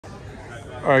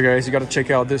All right, guys, you got to check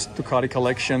out this Ducati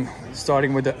collection,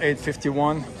 starting with the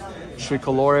 851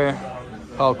 Tricolore.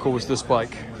 How cool is this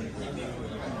bike?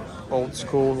 Old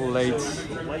school, late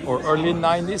or early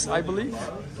 90s, I believe.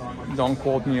 Don't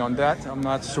quote me on that. I'm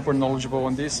not super knowledgeable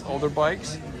on these older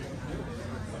bikes,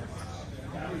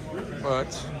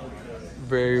 but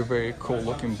very, very cool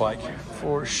looking bike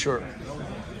for sure.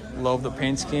 Love the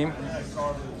paint scheme.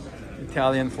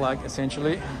 Italian flag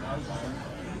essentially,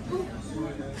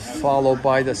 followed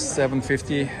by the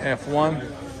 750 F1,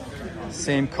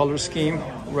 same color scheme,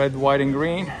 red, white and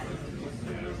green.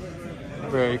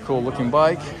 Very cool looking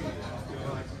bike.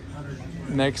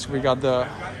 Next we got the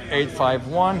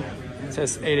 851. It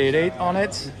says 888 on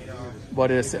it,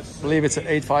 but I believe it's an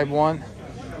 851.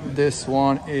 This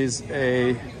one is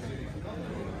a,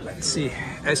 let's see,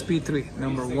 SP3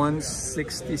 number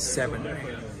 167.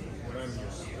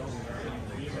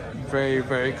 Very,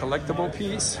 very collectible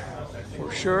piece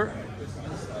for sure.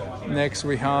 Next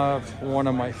we have one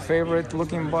of my favorite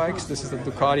looking bikes. This is the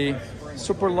Ducati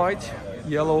Super Light,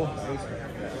 yellow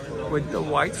with the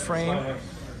white frame.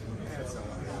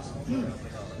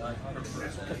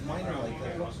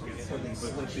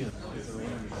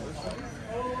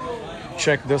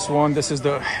 Check this one. This is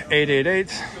the 888.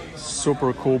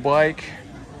 Super cool bike.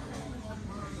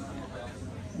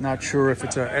 Not sure if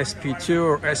it's a SP2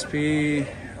 or SP.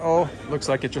 Oh, looks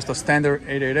like it's just a standard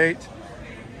 888,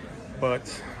 but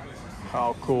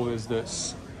how cool is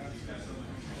this?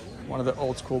 One of the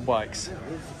old school bikes,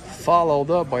 followed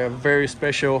up by a very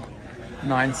special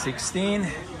 916.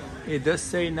 It does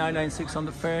say 996 on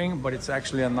the fairing, but it's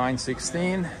actually a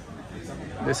 916.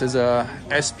 This is a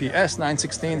SPS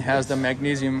 916, has the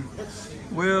magnesium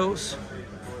wheels,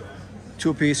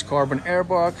 two-piece carbon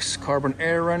airbox, carbon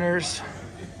air runners,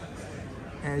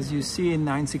 as you see in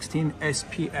 916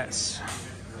 SPS.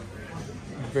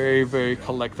 Very, very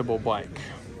collectible bike.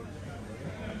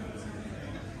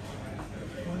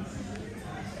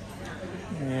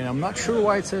 And I'm not sure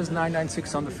why it says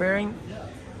 996 on the fairing.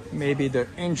 Maybe the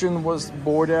engine was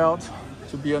bored out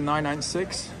to be a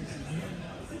 996.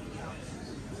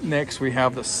 Next we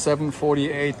have the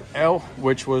 748L,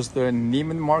 which was the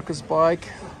Neiman Marcus bike.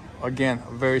 Again,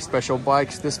 very special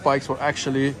bikes. These bikes were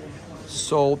actually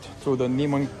sold through the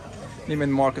Neiman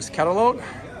Marcus catalog.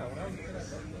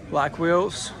 Black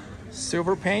wheels,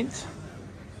 silver paint.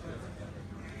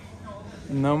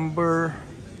 Number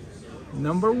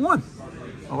 1.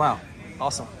 Oh wow,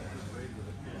 awesome.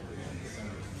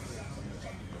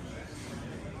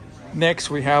 Next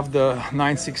we have the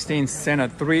 916 Senna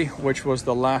 3, which was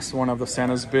the last one of the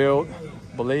Senna's build.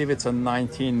 I believe it's a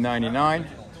 1999.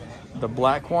 The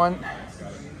black one,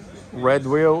 red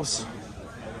wheels.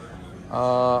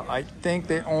 I think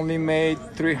they only made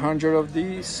 300 of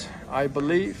these, I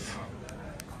believe.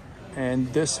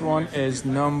 And this one is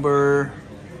number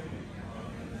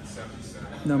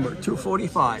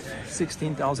 245,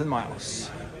 16,000 miles.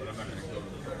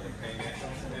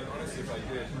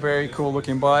 Very cool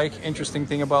looking bike. Interesting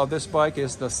thing about this bike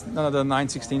is none of the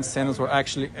 916 Sennas were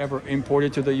actually ever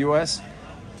imported to the US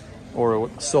or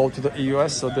sold to the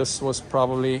US, so this was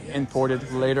probably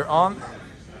imported later on.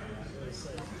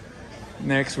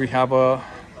 Next we have a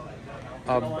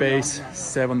base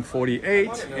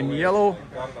 748 in yellow.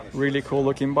 Really cool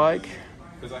looking bike.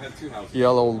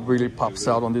 Yellow really pops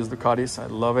out on these Ducatis. I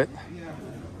love it.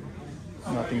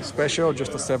 Nothing special,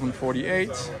 just a 748.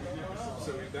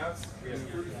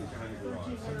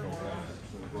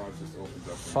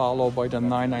 Followed by the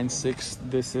 996.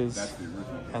 This is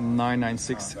a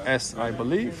 996S, I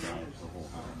believe.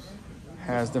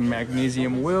 Has the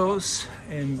magnesium wheels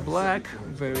in black.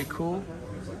 Very cool.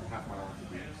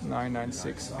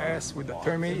 996S with the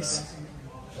Thermes.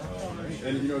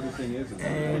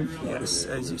 And yes,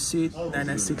 as you see,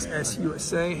 996S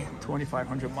USA,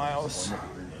 2,500 miles.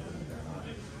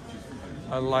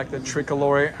 I like the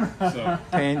Tricolore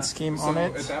paint scheme on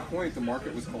it. At that point, the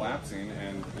market was collapsing,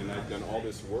 and I'd done all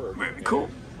this work. Very cool.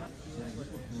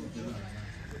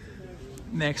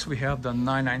 Next, we have the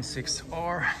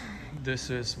 996R. This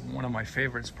is one of my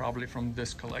favorites, probably from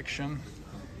this collection,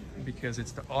 because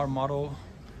it's the R model.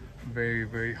 Very,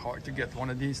 very hard to get one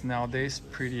of these nowadays.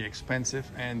 Pretty expensive.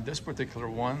 And this particular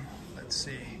one, let's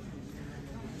see.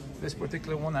 This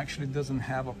particular one actually doesn't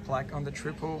have a plaque on the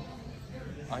triple.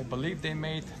 I believe they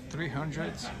made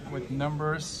 300s with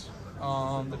numbers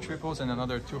on the triples and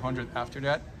another 200 after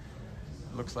that.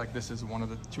 Looks like this is one of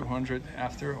the 200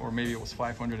 after, or maybe it was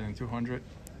 500 and 200.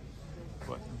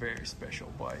 But very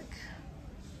special bike.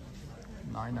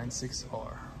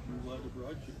 996R.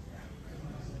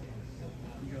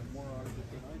 You got more out of it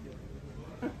than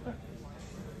I did.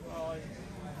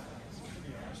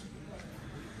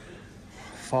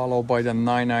 followed by the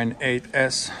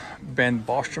 998S Ben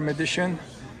Bostrom edition.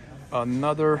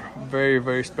 Another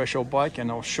very special bike,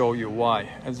 and I'll show you why.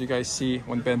 As you guys see,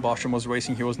 when Ben Bostrom was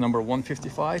racing, he was number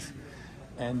 155,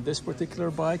 and this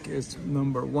particular bike is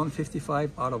number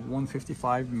 155 out of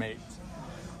 155 made.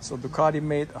 So Ducati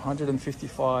made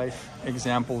 155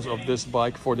 examples of this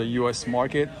bike for the US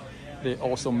market. They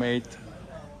also made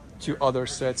 2 other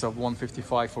sets of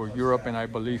 155 for Europe and I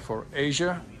believe for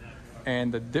Asia.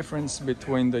 And the difference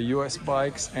between the US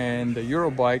bikes and the Euro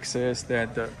bikes is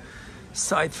that the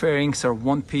side fairings are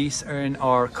one piece and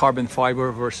are carbon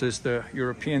fiber versus the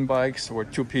European bikes were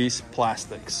 2-piece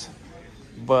plastics.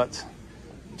 But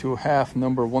to have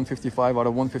number 155 out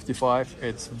of 155,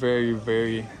 it's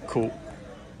very cool.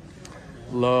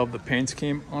 Love the paint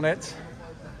scheme on it.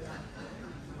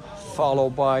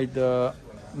 Followed by the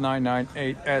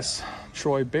 998S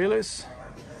Troy Bayliss.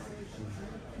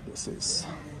 This is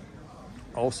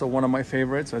also one of my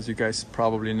favorites, as you guys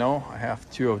probably know. I have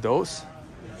 2 of those.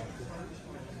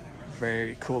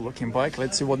 Very cool looking bike.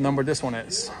 Let's see what number this one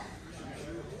is.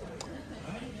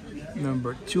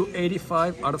 Number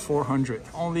 285 out of 400.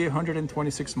 Only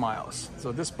 126 miles.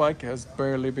 So this bike has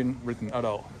barely been ridden at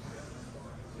all.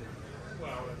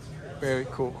 Very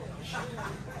cool.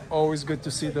 Always good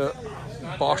to see the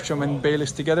Bostrom and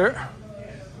Bayliss together.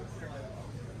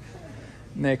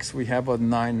 Next we have a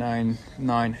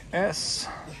 999S.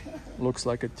 Looks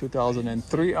like a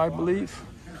 2003, I believe.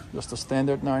 Just a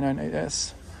standard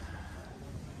 998S.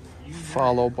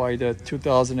 Followed by the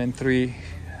 2003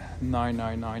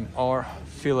 999R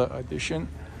Fila edition.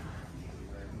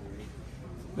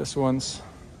 This one's,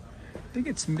 I think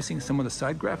it's missing some of the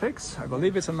side graphics. I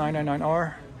believe it's a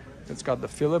 999R. It's got the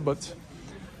Fila, but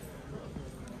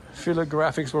Fila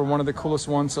graphics were one of the coolest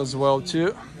ones as well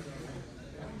too.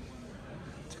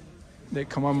 They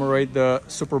commemorate the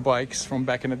super bikes from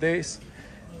back in the days.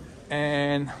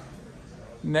 And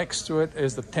next to it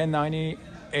is the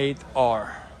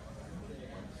 1098R.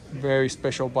 Very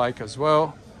special bike as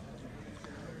well.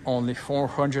 Only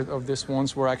 400 of these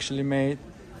ones were actually made.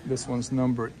 This one's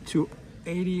number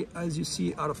 280, as you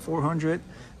see, out of 400.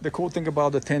 The cool thing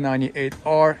about the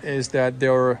 1098R is that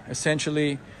they're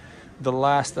essentially the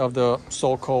last of the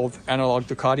so-called analog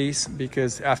Ducatis,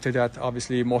 because after that,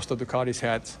 obviously, most of the Ducatis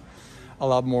had a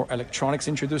lot more electronics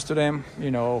introduced to them, you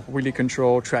know, wheelie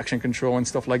control, traction control, and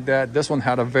stuff like that. This one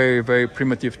had a very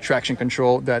primitive traction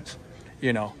control that,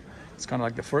 you know, it's kind of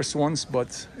like the first ones,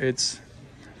 but it's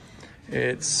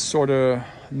sort of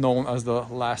known as the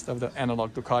last of the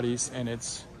analog Ducatis, and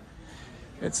it's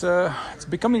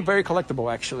becoming very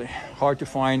collectible actually. Hard to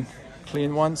find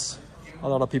clean ones. A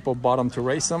lot of people bought them to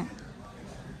race them.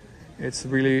 It's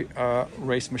really a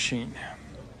race machine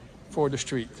for the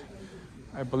street.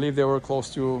 I believe they were close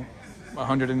to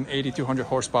 180, 200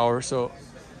 horsepower, so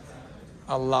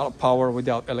a lot of power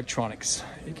without electronics.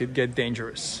 It could get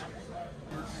dangerous.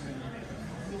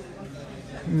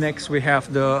 Next we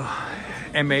have the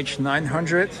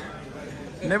MH900.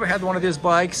 Never had one of these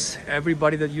bikes.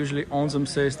 Everybody that usually owns them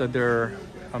says that they're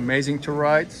amazing to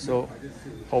ride, so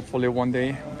hopefully one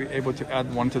day I'll be able to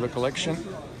add one to the collection.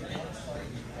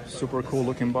 Super cool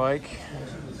looking bike.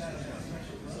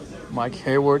 Mike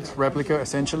Hayward replica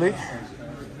essentially.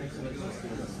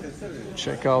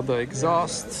 Check out the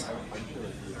exhaust.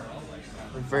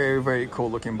 Very cool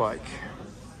looking bike.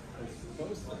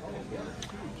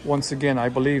 Once again, I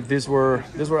believe these were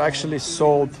actually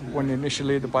sold when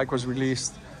initially the bike was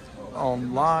released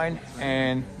online,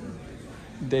 and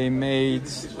they made,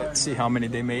 let's see how many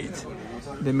they made.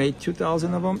 They made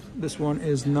 2,000 of them. This one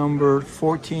is number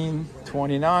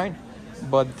 1429,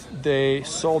 but they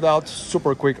sold out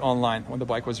super quick online when the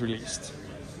bike was released.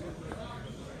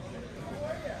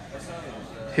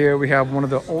 Here we have one of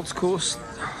the old school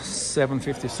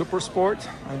 750 Super Sport.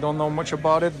 I don't know much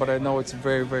about it, but I know it's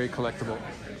very collectible.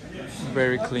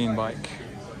 Very clean bike.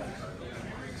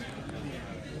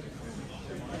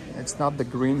 It's not the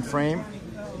green frame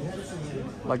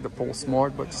like the Pole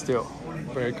Smart, but still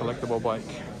very collectible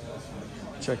bike.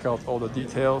 Check out all the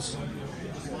details.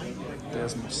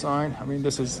 Desmo sign. I mean,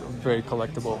 this is a very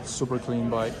collectible, super clean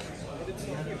bike.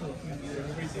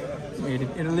 Made in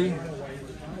Italy.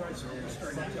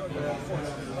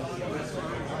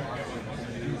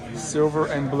 Silver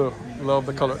and blue. Love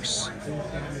the colors.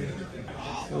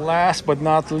 Last but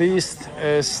not least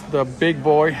is the big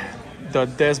boy, the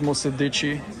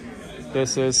Desmosedici.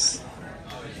 This is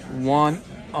one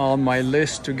on my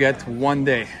list to get one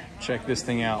day. Check this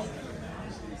thing out.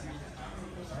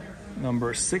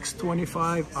 Number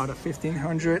 625 out of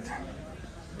 1500.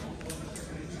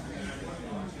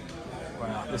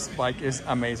 Wow, this bike is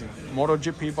amazing.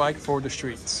 MotoGP bike for the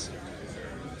streets.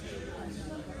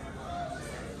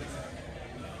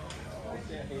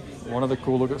 One of the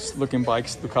coolest looking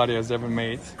bikes Ducati has ever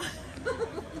made.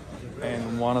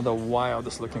 And one of the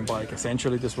wildest looking bike.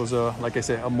 Essentially, this was a, like I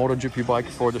said, a MotoGP bike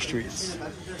for the streets.